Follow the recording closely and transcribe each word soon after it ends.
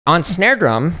On snare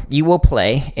drum, you will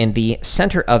play in the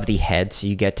center of the head, so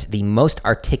you get the most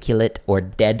articulate or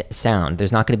dead sound.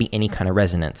 There's not going to be any kind of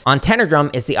resonance. On tenor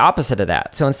drum is the opposite of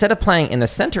that. So instead of playing in the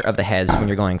center of the heads when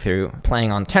you're going through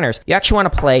playing on tenors, you actually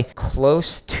want to play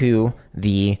close to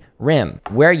the rim.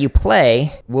 Where you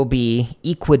play will be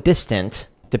equidistant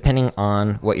depending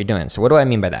on what you're doing. So what do I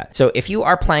mean by that? So if you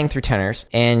are playing through tenors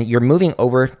and you're moving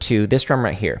over to this drum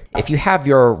right here, if you have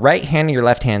your right hand and your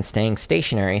left hand staying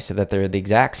stationary so that they're the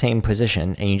exact same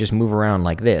position and you just move around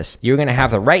like this, you're gonna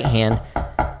have the right hand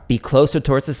be closer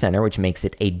towards the center, which makes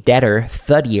it a deader,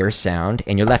 thuddier sound,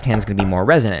 and your left hand's gonna be more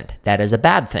resonant. That is a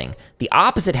bad thing. The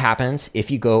opposite happens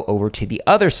if you go over to the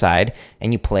other side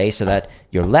and you play so that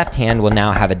your left hand will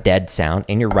now have a dead sound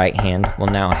and your right hand will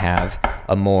now have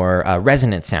a more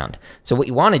resonant sound. So what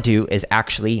you wanna do is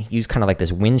actually use kind of like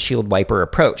this windshield wiper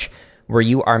approach where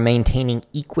you are maintaining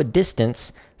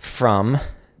equidistance from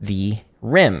the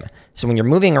rim. So when you're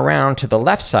moving around to the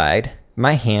left side,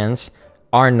 my hands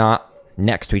are not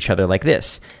next to each other like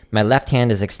this. My left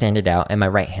hand is extended out and my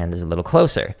right hand is a little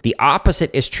closer. The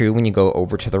opposite is true when you go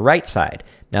over to the right side.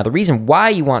 Now, the reason why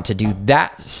you want to do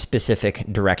that specific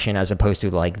direction as opposed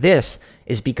to like this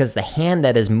is because the hand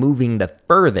that is moving the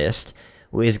furthest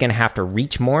is going to have to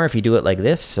reach more if you do it like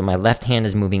this. So my left hand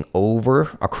is moving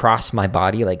over across my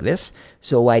body like this.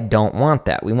 So I don't want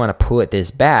that. We want to put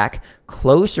this back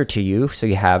closer to you so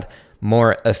you have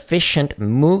more efficient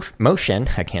motion.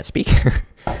 I can't speak.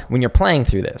 When you're playing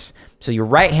through this. So your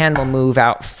right hand will move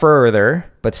out further,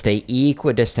 but stay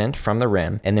equidistant from the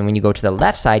rim. And then when you go to the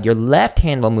left side, your left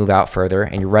hand will move out further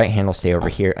and your right hand will stay over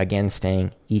here, again,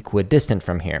 staying equidistant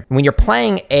from here. When you're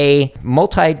playing a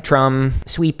multi-drum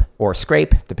sweep or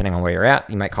scrape, depending on where you're at,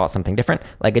 you might call it something different,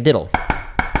 like a diddle.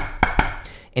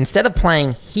 Instead of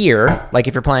playing here, like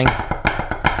if you're playing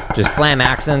just flam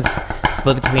accents,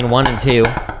 split between 1 and 2,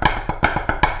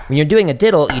 when you're doing a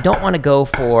diddle, you don't want to go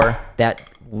for that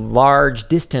large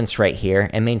distance right here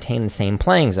and maintain the same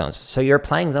playing zones. So your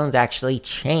playing zones actually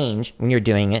change when you're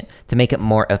doing it to make it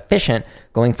more efficient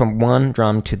going from one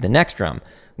drum to the next drum.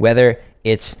 Whether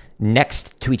it's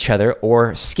next to each other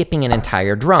or skipping an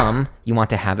entire drum, you want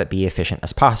to have it be efficient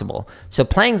as possible. So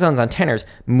playing zones on tenors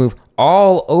move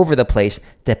all over the place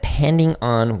depending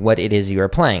on what it is you are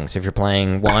playing. So if you're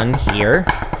playing one here,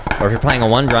 or if you're playing a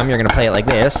one drum, you're gonna play it like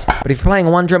this. But if you're playing a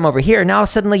one drum over here, now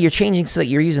suddenly you're changing so that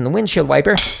you're using the windshield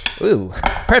wiper. Ooh,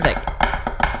 perfect.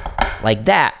 Like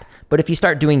that. But if you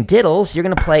start doing diddles, you're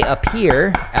gonna play up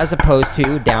here as opposed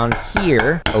to down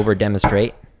here. Over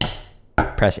demonstrate.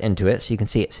 Press into it so you can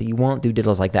see it. So you won't do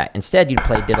diddles like that. Instead, you'd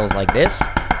play diddles like this.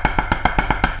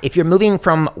 If you're moving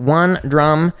from one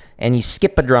drum and you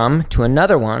skip a drum to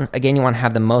another one, again, you want to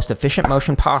have the most efficient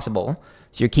motion possible.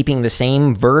 So you're keeping the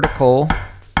same vertical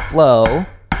flow,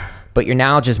 but you're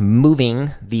now just moving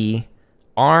the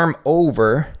arm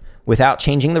over without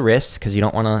changing the wrist because you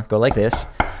don't want to go like this.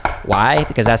 Why?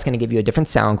 Because that's going to give you a different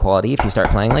sound quality if you start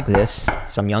playing like this.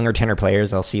 Some younger tenor players,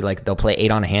 they'll see like they'll play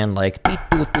 8 on a hand like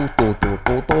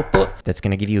that's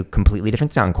going to give you a completely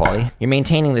different sound quality. You're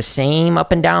maintaining the same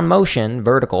up and down motion,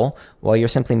 vertical, while you're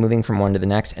simply moving from one to the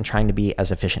next and trying to be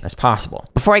as efficient as possible.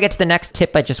 Before I get to the next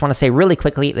tip, I just want to say really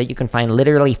quickly that you can find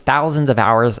literally thousands of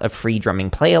hours of free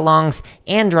drumming play-alongs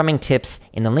and drumming tips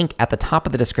in the link at the top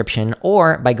of the description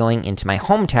or by going into my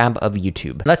home tab of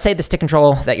YouTube. Let's say the stick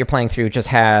control that you're playing through just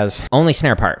has only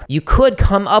snare part. You could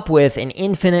come up with an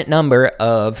infinite number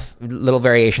of little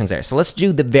variations there. So let's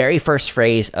do the very first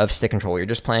phrase of stick control. You're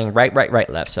just playing right, right, right,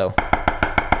 left. So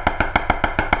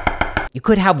you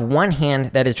could have one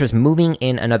hand that is just moving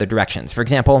in another direction. For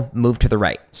example, move to the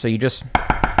right. So you just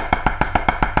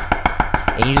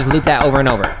loop that over and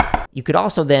over. You could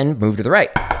also then move to the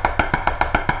right,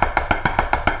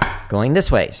 going this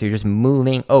way. So you're just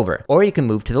moving over. Or you can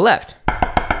move to the left.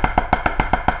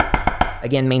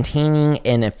 Again, maintaining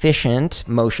an efficient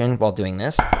motion while doing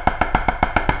this.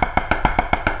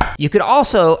 You could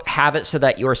also have it so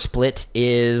that your split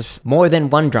is more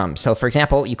than one drum. So for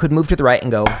example, you could move to the right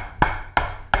and go,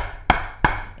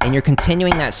 and you're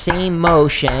continuing that same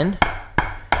motion,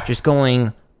 just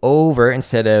going over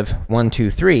instead of 1,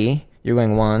 2, 3, you're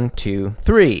going 1, 2,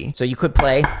 3. So you could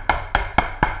play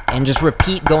and just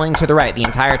repeat going to the right the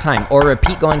entire time, or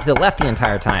repeat going to the left the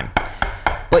entire time.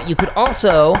 But you could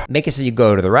also make it so you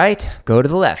go to the right, go to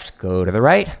the left, go to the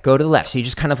right, go to the left. So you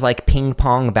just kind of like ping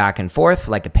pong back and forth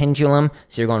like a pendulum.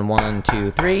 So you're going 1,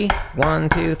 2, 3, 1,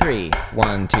 2, 3,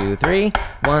 1, 2, 3,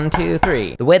 1, 2,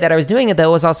 3. The way that I was doing it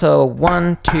though was also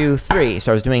 1, 2, 3.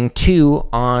 So I was doing 2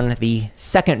 on the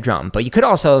second drum. But you could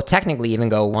also technically even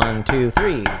go 1, 2,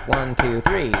 3, 1, 2,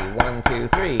 3, 1, 2,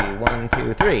 3, 1,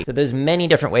 2, 3. So there's many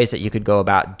different ways that you could go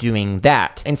about doing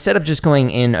that. Instead of just going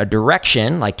in a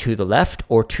direction, like to the left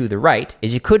or to the right,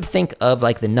 is you could think of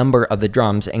like the number of the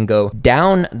drums and go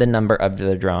down the number of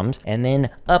the drums and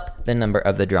then up the number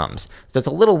of the drums. So it's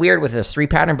a little weird with this 3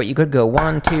 pattern, but you could go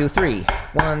 1, 2, 3,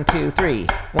 1, 2, 3,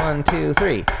 1, 2,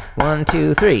 3, 1,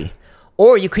 2, 3.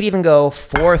 Or you could even go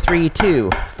 4, 3, 2,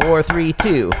 4, 3,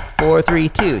 2, 4, 3,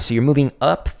 2. So you're moving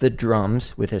up the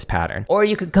drums with this pattern. Or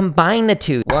you could combine the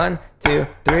two. 1, 2,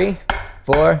 3,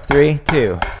 4, 3,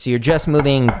 2. So you're just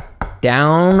moving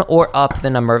down or up the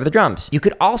number of the drums. You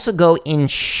could also go in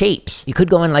shapes. You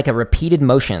could go in like a repeated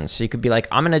motion. So you could be like,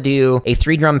 I'm gonna do a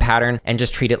 3-drum pattern and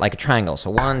just treat it like a triangle. So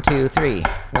 1, 2, 3,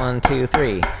 1, 2,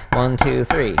 3, 1, 2,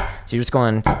 3. So you're just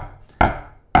going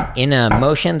in a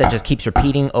motion that just keeps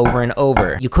repeating over and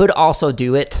over. You could also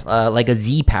do it like a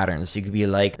Z pattern. So you could be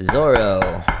like Zorro.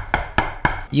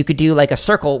 You could do like a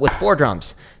circle with 4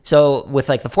 drums. So with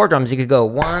like the 4 drums, you could go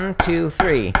 1, 2,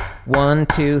 3, 1,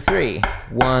 2, 3,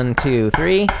 1, 2,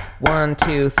 3, 1,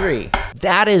 2, 3.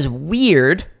 That is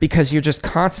weird because you're just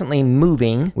constantly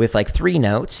moving with like 3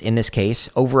 notes, in this case,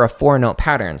 over a 4-note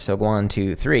pattern. So 1,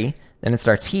 2, 3, then it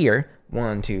starts here,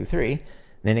 1, 2, 3,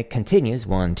 then it continues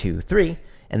 1, 2, 3,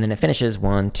 and then it finishes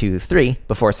 1, 2, 3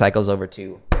 before it cycles over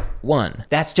to 1.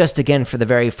 That's just, again, for the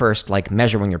very first like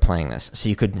measure when you're playing this. So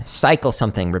you could cycle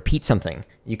something, repeat something.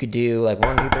 You could do like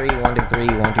 1, 2, 3, 1, 2, 3,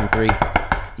 1, 2, 3.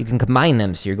 You can combine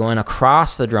them. So you're going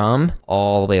across the drum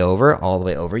all the way over, all the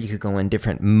way over. You could go in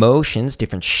different motions,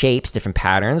 different shapes, different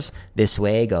patterns. This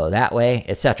way, go that way,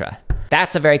 etc.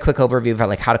 That's a very quick overview of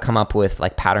like how to come up with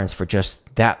like patterns for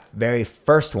just that very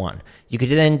first one. You could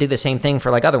then do the same thing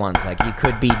for like other ones. Like you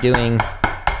could be doing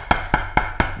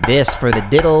this for the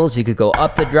diddles. You could go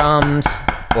up the drums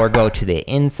or go to the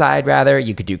inside rather.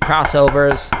 You could do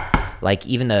crossovers. Like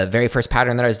even the very first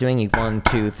pattern that I was doing, you 1,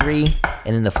 2, 3,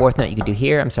 and then the 4th note you could do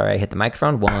here. I'm sorry, I hit the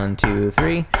microphone. 1, 2,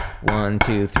 3, 1,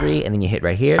 2, 3, and then you hit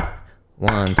right here.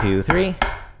 1, 2, 3,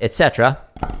 etc.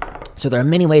 So there are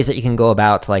many ways that you can go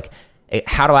about like,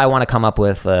 how do I want to come up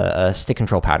with a stick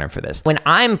control pattern for this? When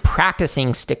I'm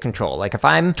practicing stick control, like if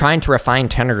I'm trying to refine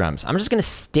tenor drums, I'm just going to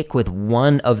stick with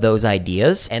one of those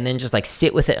ideas and then just like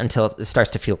sit with it until it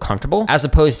starts to feel comfortable, as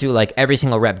opposed to like every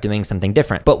single rep doing something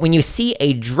different. But when you see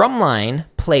a drum line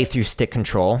play through stick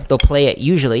control, they'll play it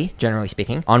usually, generally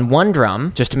speaking, on one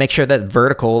drum, just to make sure that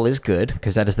vertical is good,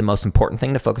 because that is the most important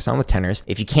thing to focus on with tenors.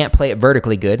 If you can't play it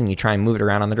vertically good and you try and move it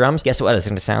around on the drums, guess what? It's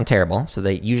going to sound terrible. So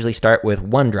they usually start with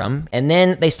one drum, and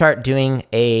then they start doing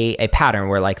a pattern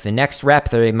where like the next rep,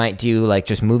 they might do like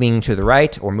just moving to the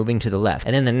right or moving to the left.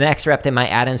 And then the next rep, they might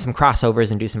add in some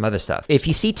crossovers and do some other stuff. If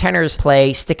you see tenors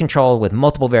play stick control with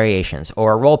multiple variations,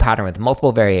 or a roll pattern with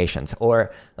multiple variations,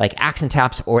 or like accent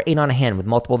taps or 8 on a hand with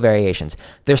multiple variations,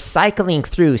 they're cycling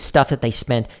through stuff that they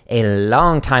spent a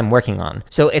long time working on.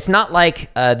 So it's not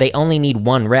like they only need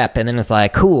one rep and then it's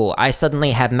like, cool, I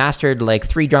suddenly have mastered like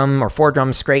 3 drum or 4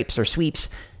 drum scrapes or sweeps.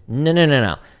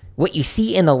 No. What you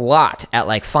see in the lot at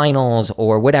like finals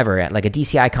or whatever, at like a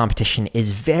DCI competition, is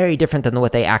very different than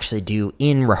what they actually do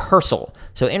in rehearsal.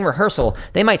 So in rehearsal,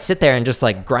 they might sit there and just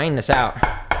like grind this out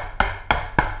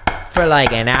for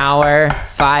like an hour,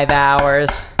 5 hours,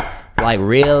 like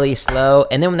really slow.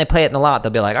 And then when they play it in the lot,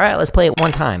 they'll be like, all right, let's play it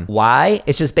one time. Why?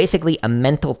 It's just basically a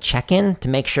mental check-in to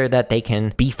make sure that they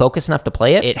can be focused enough to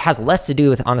play it. It has less to do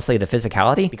with, honestly, the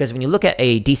physicality, because when you look at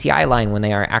a DCI line, when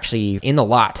they are actually in the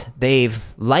lot, they've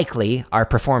likely are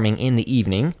performing in the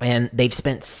evening, and they've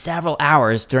spent several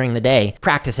hours during the day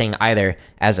practicing either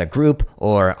as a group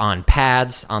or on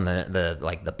pads, on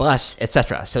the bus,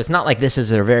 etc. So it's not like this is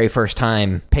their very first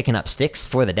time picking up sticks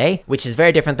for the day, which is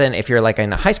very different than if you're like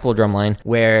in a high school drum line,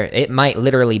 where it might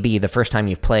literally be the first time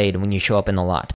you've played when you show up in the lot.